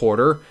Sean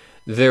Porter.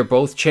 They're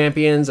both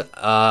champions.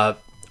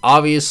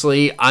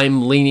 Obviously,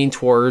 I'm leaning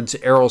towards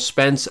Errol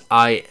Spence.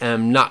 I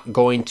am not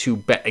going to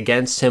bet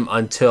against him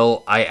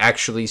until I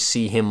actually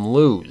see him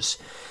lose.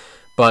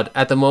 But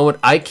at the moment,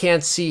 I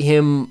can't see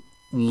him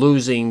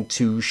losing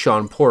to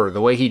Sean Porter.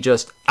 The way he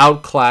just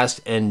outclassed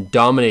and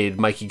dominated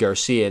Mikey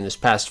Garcia in his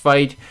past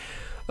fight.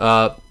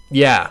 At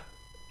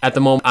the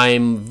moment,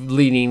 I'm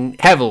leaning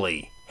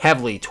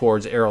heavily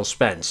towards Errol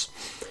Spence.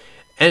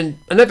 And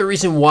another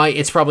reason why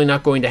it's probably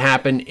not going to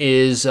happen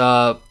is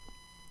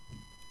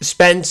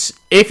Spence,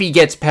 if he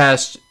gets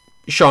past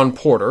Sean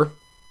Porter,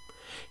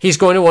 he's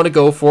going to want to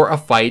go for a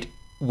fight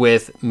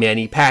with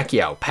Manny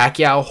Pacquiao.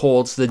 Pacquiao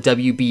holds the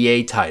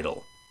WBA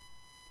title.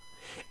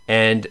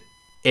 And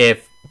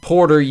if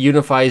Porter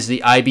unifies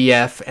the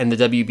IBF and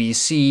the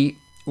WBC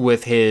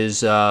with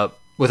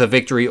with a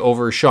victory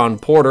over Sean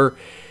Porter,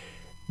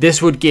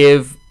 this would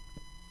give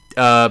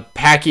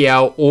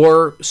Pacquiao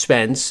or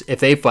Spence,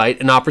 if they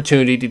fight, an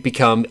opportunity to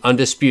become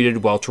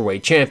undisputed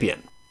welterweight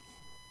champion.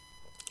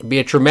 It'd be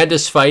a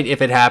tremendous fight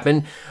if it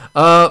happened.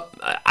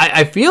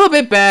 I feel a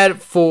bit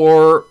bad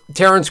for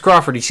Terence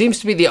Crawford. He seems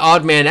to be the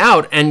odd man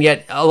out, and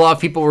yet a lot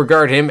of people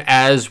regard him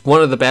as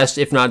one of the best,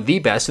 if not the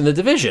best, in the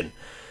division.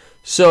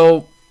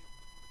 So,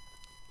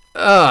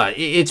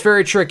 it's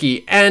very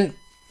tricky. And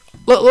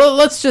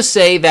let's just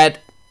say that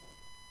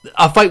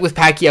a fight with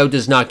Pacquiao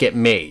does not get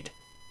made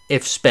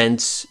if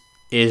Spence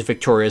is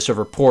victorious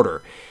over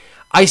Porter.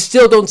 I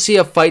still don't see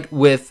a fight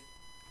with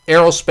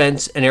Errol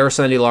Spence and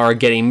Erislandy Lara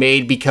getting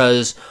made,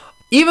 because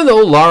even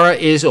though Lara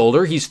is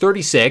older, he's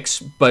 36,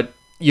 but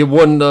you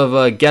wouldn't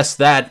have guessed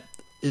that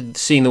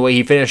seeing the way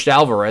he finished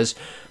Alvarez.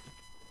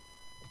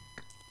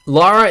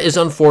 Lara is,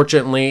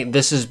 unfortunately,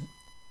 this has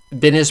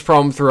been his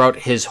problem throughout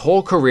his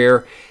whole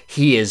career.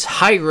 He is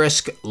high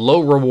risk,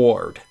 low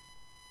reward.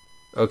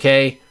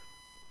 Okay?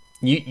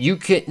 You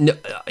can.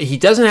 He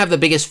doesn't have the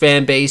biggest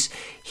fan base.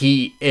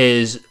 He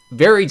is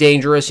very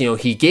dangerous.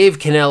 He gave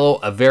Canelo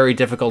a very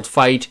difficult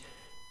fight.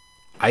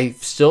 I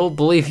still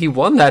believe he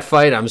won that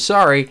fight. I'm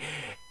sorry,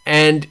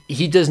 and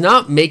he does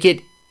not make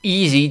it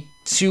easy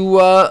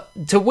to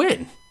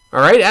win. All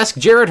right, ask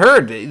Jarrett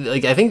Hurd.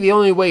 I think the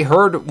only way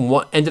Hurd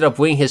ended up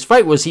winning his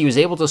fight was he was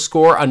able to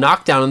score a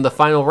knockdown in the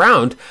final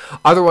round.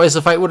 Otherwise,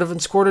 the fight would have been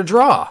scored a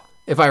draw,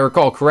 if I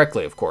recall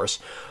correctly, of course.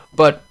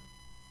 But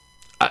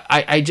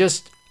I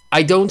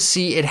don't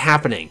see it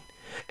happening.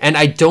 And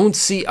I don't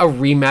see a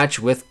rematch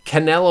with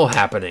Canelo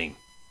happening.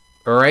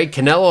 All right?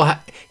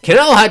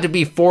 Canelo had to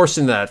be forced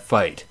in that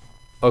fight.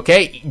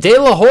 Okay? De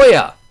La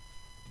Hoya.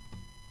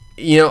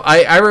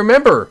 I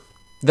remember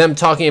them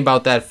talking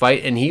about that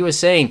fight, and he was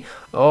saying,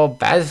 "Oh,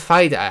 bad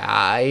fight.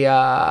 I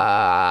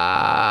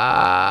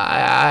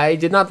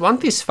did not want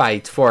this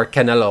fight for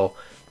Canelo."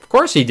 Of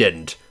course he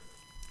didn't.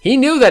 He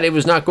knew that it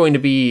was not going to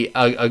be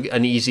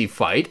an easy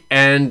fight,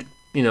 and,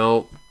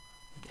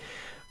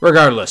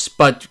 regardless.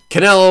 But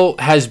Canelo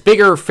has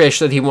bigger fish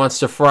that he wants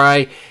to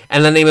fry,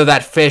 and the name of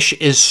that fish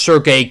is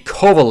Sergey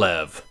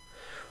Kovalev.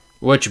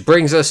 Which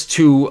brings us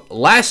to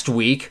last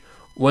week,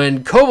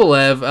 when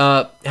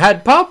Kovalev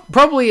had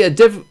probably a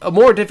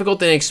more difficult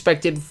than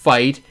expected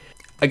fight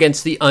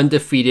against the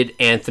undefeated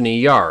Anthony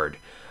Yarde.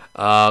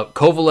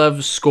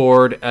 Kovalev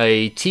scored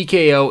a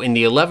TKO in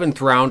the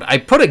 11th round. I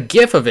put a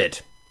GIF of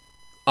it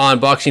on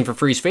Boxing for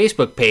Free's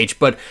Facebook page,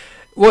 but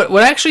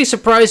what actually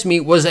surprised me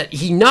was that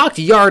he knocked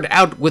Yarde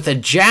out with a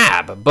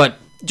jab, but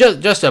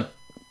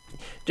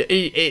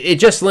it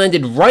just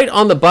landed right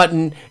on the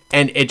button,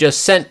 and it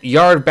just sent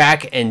Yarde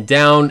back and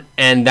down,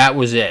 and that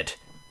was it.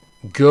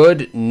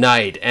 Good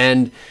night.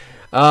 And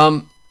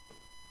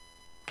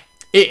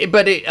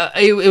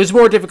it was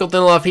more difficult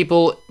than a lot of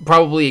people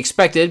probably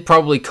expected,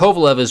 probably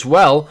Kovalev as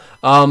well.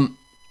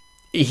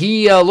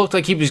 He looked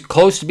like he was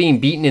close to being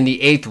beaten in the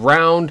 8th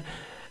round.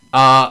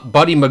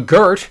 Buddy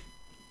McGirt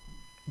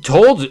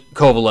told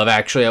Kovalev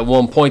actually at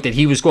one point that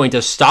he was going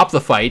to stop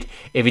the fight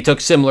if he took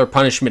similar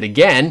punishment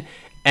again,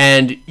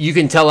 and you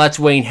can tell that's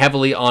weighing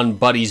heavily on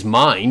Buddy's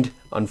mind,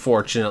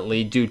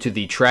 unfortunately, due to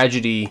the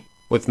tragedy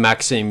with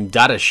Maxim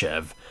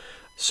Dadashev.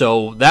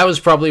 So that was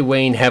probably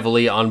weighing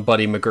heavily on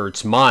Buddy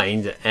McGirt's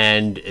mind,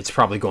 and it's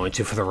probably going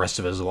to for the rest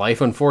of his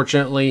life,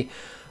 unfortunately.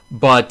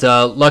 But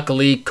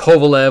luckily,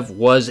 Kovalev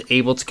was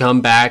able to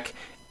come back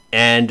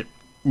and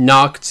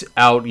knocked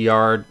out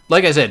Yarde.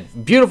 Like I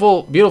said,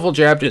 beautiful, beautiful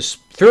jab. Just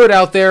threw it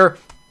out there,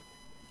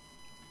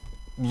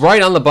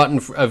 right on the button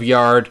of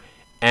Yarde,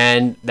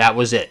 and that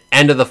was it.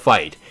 End of the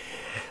fight.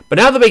 But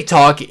now the big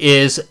talk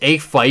is a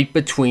fight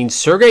between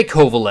Sergey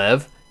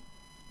Kovalev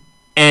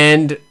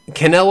and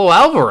Canelo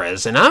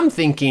Alvarez. And I'm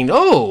thinking,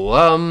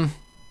 okay,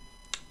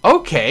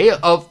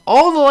 of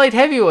all the light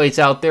heavyweights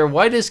out there,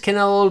 why does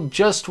Canelo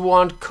just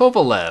want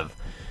Kovalev?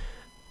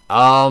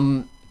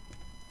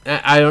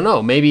 I don't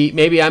know.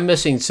 Maybe I'm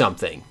missing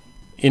something.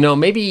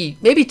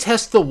 Maybe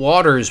test the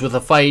waters with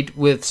a fight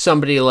with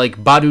somebody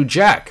like Badou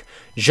Jack,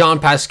 Jean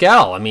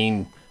Pascal. I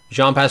mean,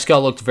 Jean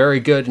Pascal looked very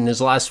good in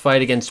his last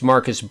fight against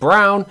Marcus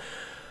Brown,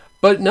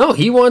 but no,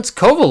 he wants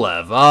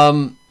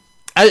Kovalev.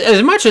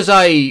 As much as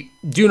I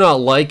do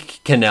not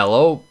like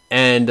Canelo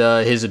and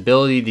his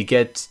ability to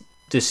get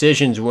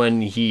decisions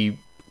when he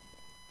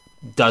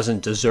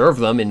doesn't deserve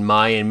them, in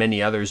my and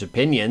many others'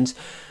 opinions,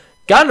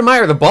 gotta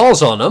admire the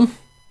balls on him.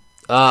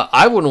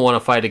 I wouldn't want to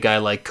fight a guy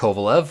like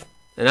Kovalev,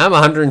 and I'm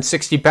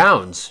 160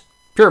 pounds.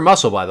 Pure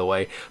muscle, by the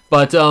way.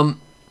 But,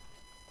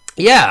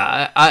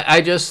 yeah,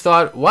 I just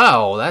thought,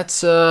 wow,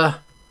 that's, that's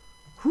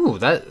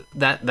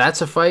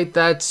a fight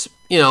that's,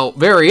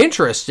 very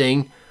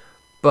interesting,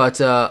 but,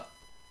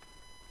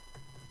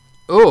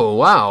 oh,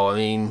 wow, I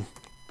mean,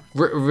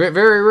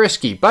 very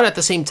risky. But at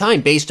the same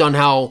time, based on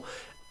how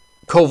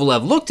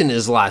Kovalev looked in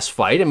his last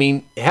fight, I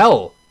mean,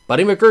 hell,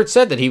 Buddy McGirt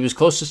said that he was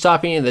close to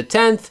stopping in the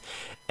 10th,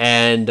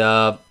 and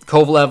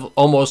Kovalev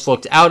almost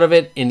looked out of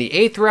it in the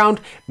 8th round.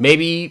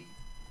 Maybe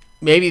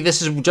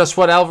this is just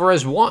what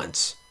Alvarez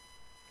wants.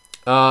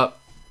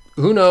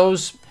 Who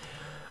knows?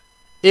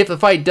 If the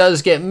fight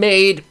does get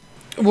made,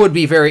 it would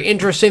be very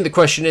interesting. The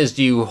question is,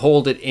 do you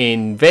hold it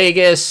in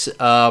Vegas?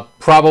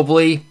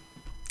 Probably.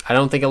 I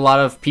don't think a lot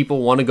of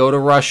people want to go to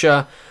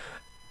Russia.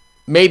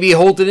 Maybe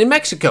hold it in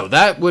Mexico.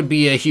 That would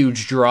be a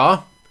huge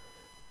draw.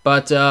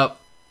 But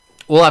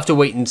we'll have to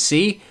wait and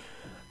see.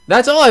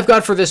 That's all I've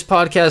got for this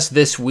podcast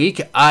this week.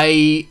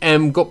 I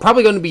am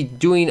probably going to be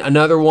doing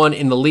another one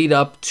in the lead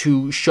up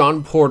to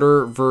Sean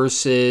Porter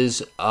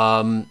versus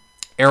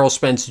Errol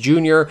Spence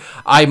Jr.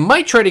 I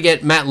might try to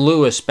get Matt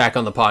Lewis back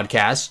on the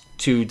podcast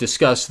to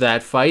discuss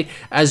that fight,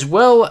 as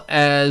well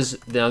as,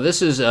 now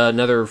this is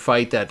another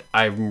fight that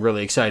I'm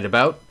really excited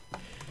about.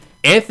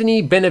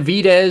 Anthony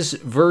Benavidez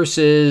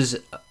versus,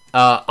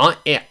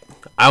 I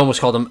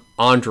almost called him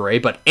Andre,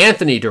 but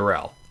Anthony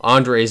Dirrell.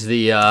 Andre's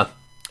the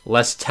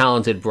less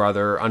talented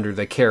brother under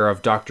the care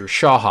of Dr.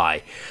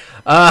 Shahai.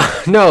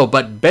 No,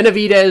 but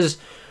Benavidez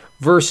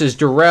versus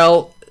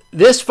Dirrell.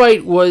 This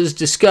fight was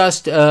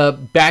discussed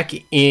back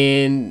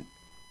in,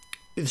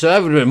 so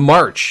that would have been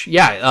March.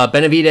 Yeah,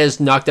 Benavidez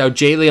knocked out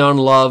J'Leon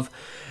Love.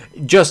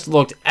 Just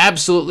looked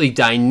absolutely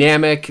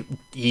dynamic.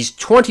 He's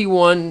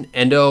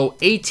 21-0,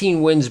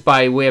 18 wins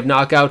by way of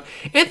knockout.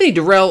 Anthony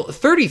Dirrell,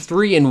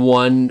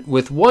 33-1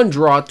 with 1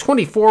 draw,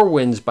 24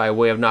 wins by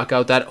way of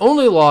knockout. That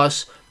only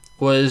loss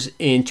was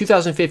in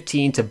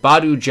 2015 to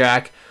Badou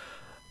Jack.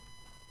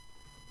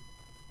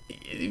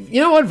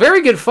 You know what?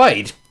 Very good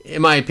fight,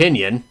 in my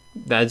opinion.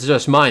 That's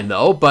just mine,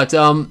 though. But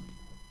I'm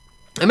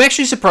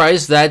actually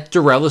surprised that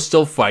Dirrell is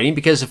still fighting,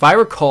 because if I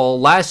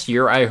recall, last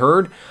year I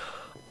heard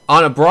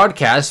on a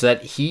broadcast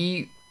that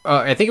he,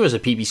 I think it was a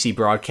PBC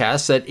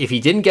broadcast, that if he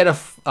didn't get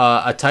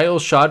a title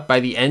shot by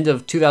the end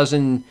of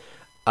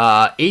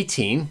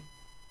 2018,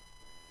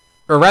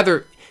 or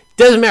rather,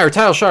 doesn't matter,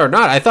 title shot or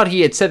not, I thought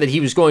he had said that he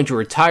was going to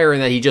retire and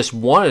that he just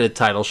wanted a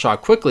title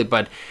shot quickly,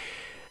 but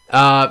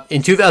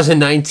in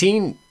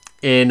 2019,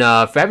 in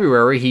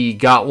February, he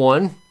got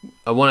one,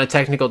 won a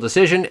technical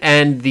decision,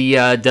 and the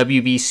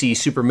WBC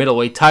super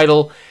middleweight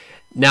title.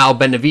 Now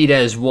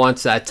Benavidez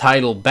wants that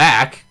title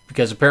back,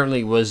 because apparently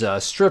it was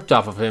stripped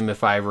off of him,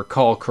 if I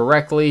recall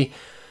correctly.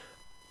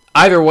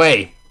 Either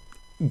way,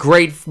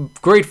 great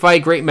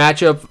fight, great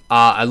matchup.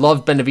 I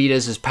love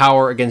Benavidez's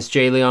power against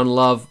J'Leon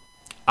Love.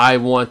 I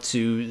want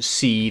to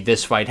see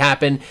this fight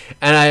happen.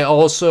 And I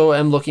also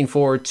am looking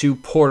forward to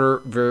Porter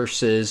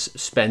versus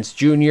Spence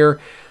Jr.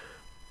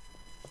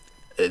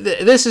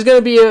 This is going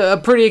to be a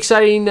pretty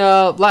exciting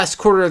last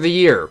quarter of the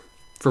year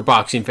for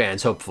boxing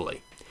fans,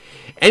 hopefully.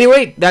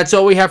 Anyway, that's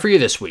all we have for you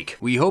this week.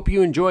 We hope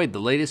you enjoyed the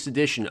latest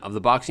edition of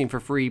the Boxing for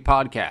Free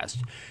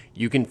podcast.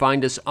 You can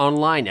find us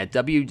online at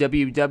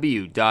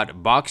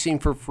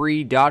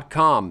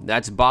www.boxingforfree.com.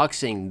 That's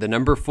boxing, the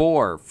number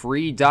 4,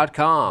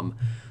 free.com.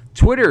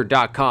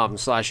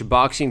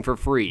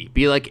 Twitter.com/boxingforfree.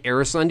 Be like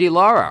Arislandi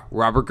Lara,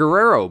 Robert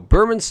Guerrero,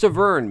 Berman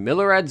Stavern,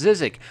 Milorad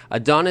Zizic,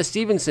 Adonis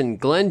Stevenson,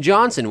 Glenn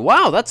Johnson.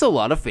 Wow, that's a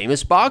lot of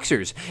famous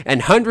boxers.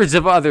 And hundreds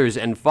of others.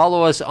 And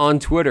follow us on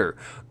Twitter.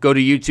 Go to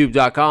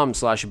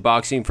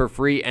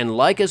youtube.com/boxingforfree and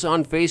like us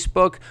on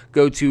Facebook.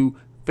 Go to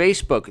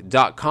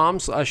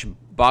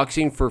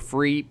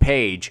facebook.com/boxingforfree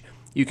page.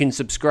 You can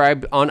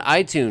subscribe on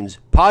iTunes,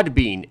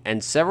 Podbean,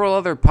 and several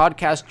other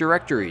podcast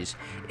directories.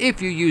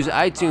 If you use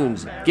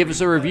iTunes, give us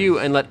a review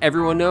and let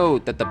everyone know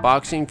that the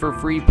Boxing for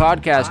Free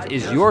podcast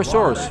is your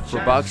source for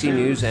boxing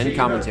news and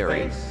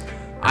commentary.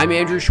 I'm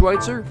Andrew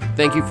Schweitzer.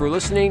 Thank you for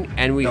listening,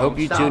 and we hope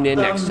you tune in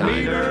next time.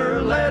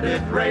 Meter, let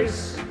it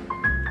race.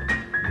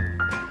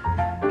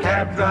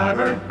 Cab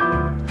driver,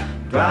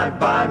 drive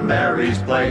by Mary's place.